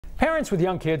Parents with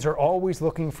young kids are always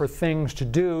looking for things to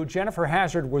do. Jennifer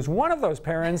Hazzard was one of those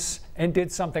parents and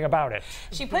did something about it.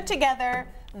 She put together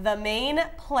the Maine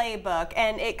playbook,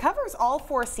 and it covers all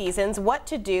 4 seasons, what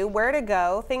to do, where to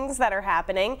go, things that are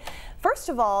happening. First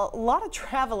of all, a lot of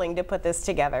traveling to put this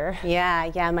together.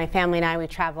 Yeah, my family and I, we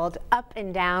traveled up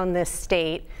and down this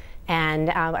state, and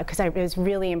because it was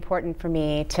really important for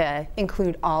me to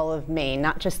include all of Maine,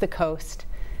 not just the coast.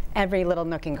 Every little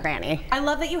nook and cranny. I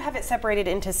love that you have it separated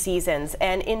into seasons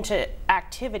and into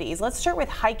activities. Let's start with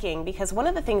hiking, because one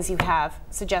of the things you have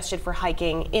suggested for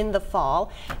hiking in the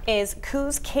fall is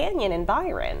Coos Canyon in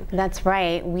Byron. That's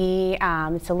right.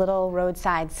 It's a little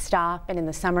roadside stop, and in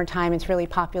the summertime it's really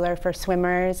popular for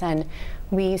swimmers, and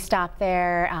we stopped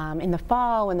there in the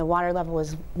fall when the water level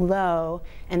was low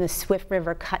and the Swift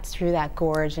River cuts through that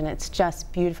gorge, and it's just a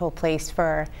beautiful place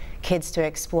for kids to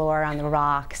explore on the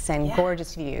rocks and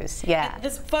gorgeous views. Yeah.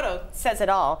 This photo says it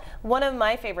all. One of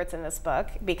my favorites in this book,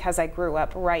 because I grew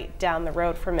up right down the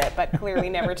road from it, but clearly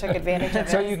never took advantage of it.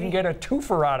 So you can get a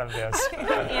twofer out of this.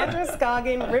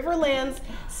 Androscoggin Riverlands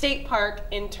State Park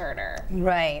in Turner.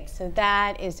 Right, so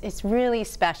it's really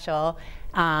special.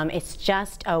 It's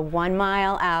just a 1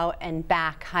 mile out and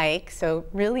back hike, so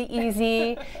really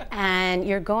easy, and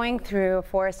you're going through a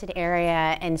forested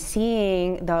area and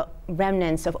seeing the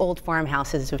remnants of old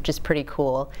farmhouses, which is pretty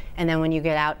cool. And then when you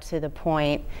get out to the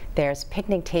point, there's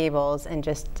picnic tables and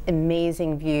just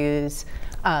amazing views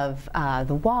of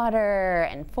the water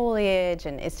and foliage,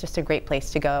 and it's just a great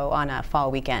place to go on a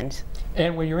fall weekend.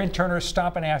 And when you're in Turner,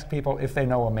 stop and ask people if they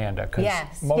know Amanda,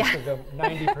 because most of them,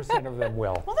 90% of them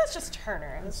will. Well, that's just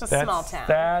Turner. It's just a small town.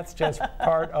 That's just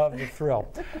part of the thrill.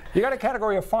 You got a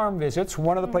category of farm visits.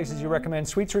 One of the places you recommend,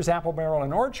 Sweetser's Apple Barrel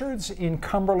and Orchards in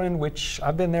Cumberland, which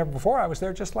I've been there before. I was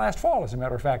there just last fall, as a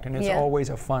matter of fact, and it's always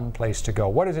a fun place to go.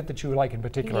 What is it that you like in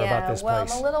particular about this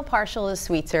place? I'm a little partial to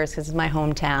Sweetser's because it's my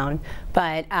hometown,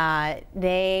 but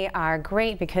they are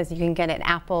great because you can get an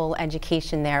apple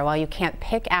education there. While you can't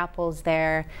pick apples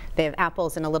there, they have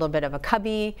apples in a little bit of a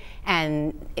cubby,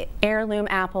 and heirloom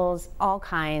apples, all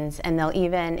kinds, and they'll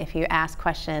even, if you ask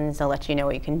questions, they'll let you know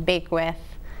what you can bake with,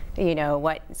 you know,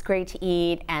 what's great to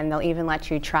eat, and they'll even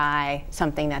let you try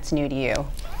something that's new to you.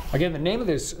 Again, the name of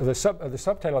this, the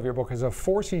subtitle of your book is A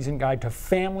 4-Season Guide to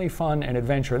Family Fun and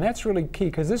Adventure, and that's really key,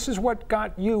 because this is what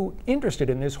got you interested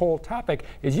in this whole topic.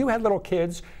 Is you had little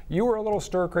kids, you were a little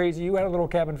stir crazy, you had a little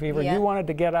cabin fever, you wanted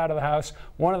to get out of the house.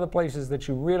 One of the places that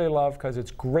you really love, because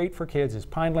it's great for kids, is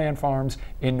Pineland Farms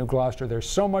in New Gloucester. There's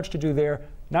so much to do there,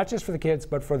 not just for the kids,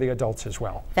 but for the adults as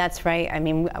well. That's right. I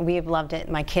mean, we've loved it.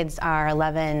 My kids are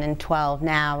 11 and 12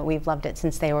 now. We've loved it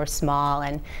since they were small,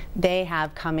 and they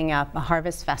have coming up a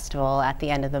harvest festival at the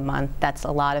end of the month. That's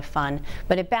a lot of fun,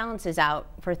 but it balances out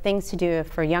for things to do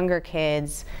for younger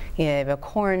kids. You have a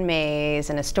corn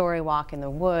maze and a story walk in the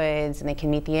woods, and they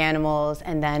can meet the animals.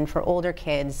 And then for older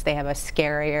kids, they have a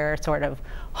scarier sort of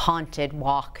haunted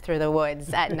walk through the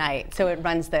woods at night. So it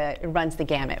runs the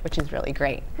gamut, which is really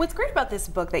great. What's great about this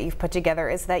book that you've put together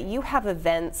is that you have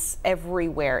events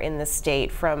everywhere in the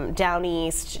state, from down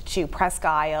east to Presque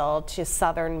Isle to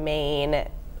southern Maine.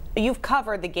 You've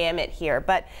covered the gamut here,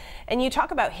 and you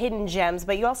talk about hidden gems,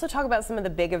 but you also talk about some of the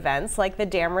big events like the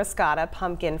Damrascotta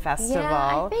Pumpkin Festival.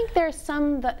 Yeah, I think there's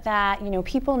some that you know,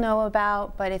 people know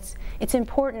about, but it's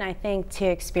important, I think, to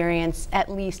experience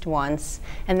at least once.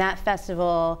 And that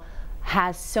festival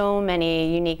has so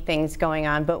many unique things going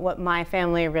on, but what my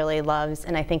family really loves,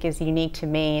 and I think is unique to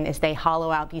Maine, is they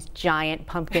hollow out these giant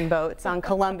pumpkin boats on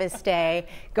Columbus Day,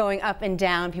 going up and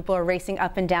down. People are racing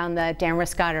up and down the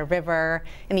Damrascotta River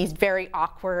in these very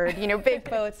awkward, you know, big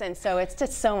boats, and so it's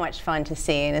just so much fun to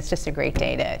see, and it's just a great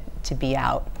day to be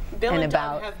out. Bill and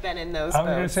about. Don have been in those I'm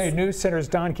boats. going to say News Center's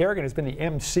Don Kerrigan has been the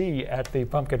MC at the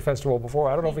Pumpkin Festival before.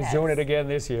 I don't know if he's doing it again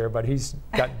this year, but he's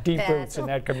got deep roots in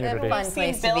that community. Fun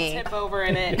place to be. Tip over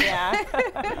in it,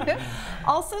 yeah.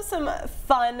 Also some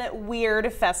fun,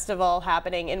 weird festival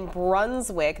happening in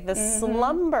Brunswick, the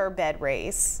Slumber Bed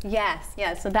Race. Yes,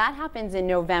 so that happens in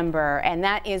November, and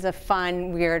that is a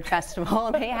fun, weird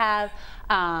festival. They have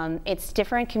it's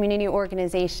different community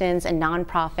organizations and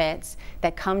nonprofits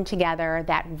that come together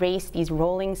that race these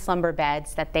rolling slumber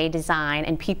beds that they design,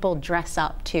 and people dress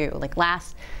up too. Like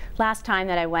last time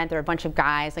that I went, there were a bunch of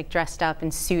guys like dressed up in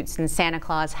suits and Santa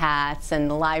Claus hats, and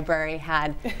the library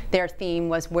had their theme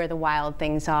was Where the Wild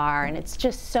Things Are, and it's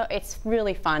just it's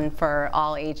really fun for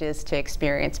all ages to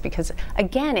experience, because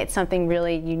again, it's something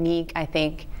really unique, I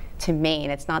think, to Maine.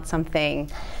 It's not something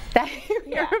that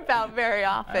hear about very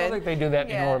often. I don't think they do that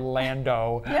in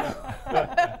Orlando.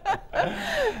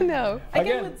 No.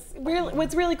 Again,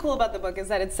 what's really cool about the book is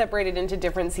that it's separated into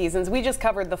different seasons. We just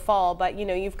covered the fall, but you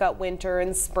know, you've got winter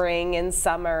and spring and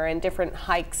summer and different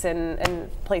hikes and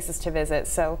places to visit.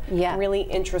 So really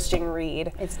interesting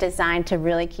read. It's designed to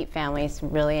really keep families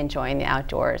really enjoying the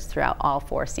outdoors throughout all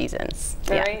 4 seasons.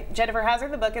 All right, Jennifer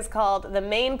Hazzard, the book is called The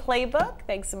Maine Playbook.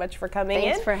 Thanks so much for coming in.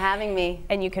 Thanks for having me.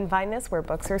 And you can find this where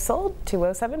books are sold.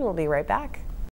 207, we'll be right back.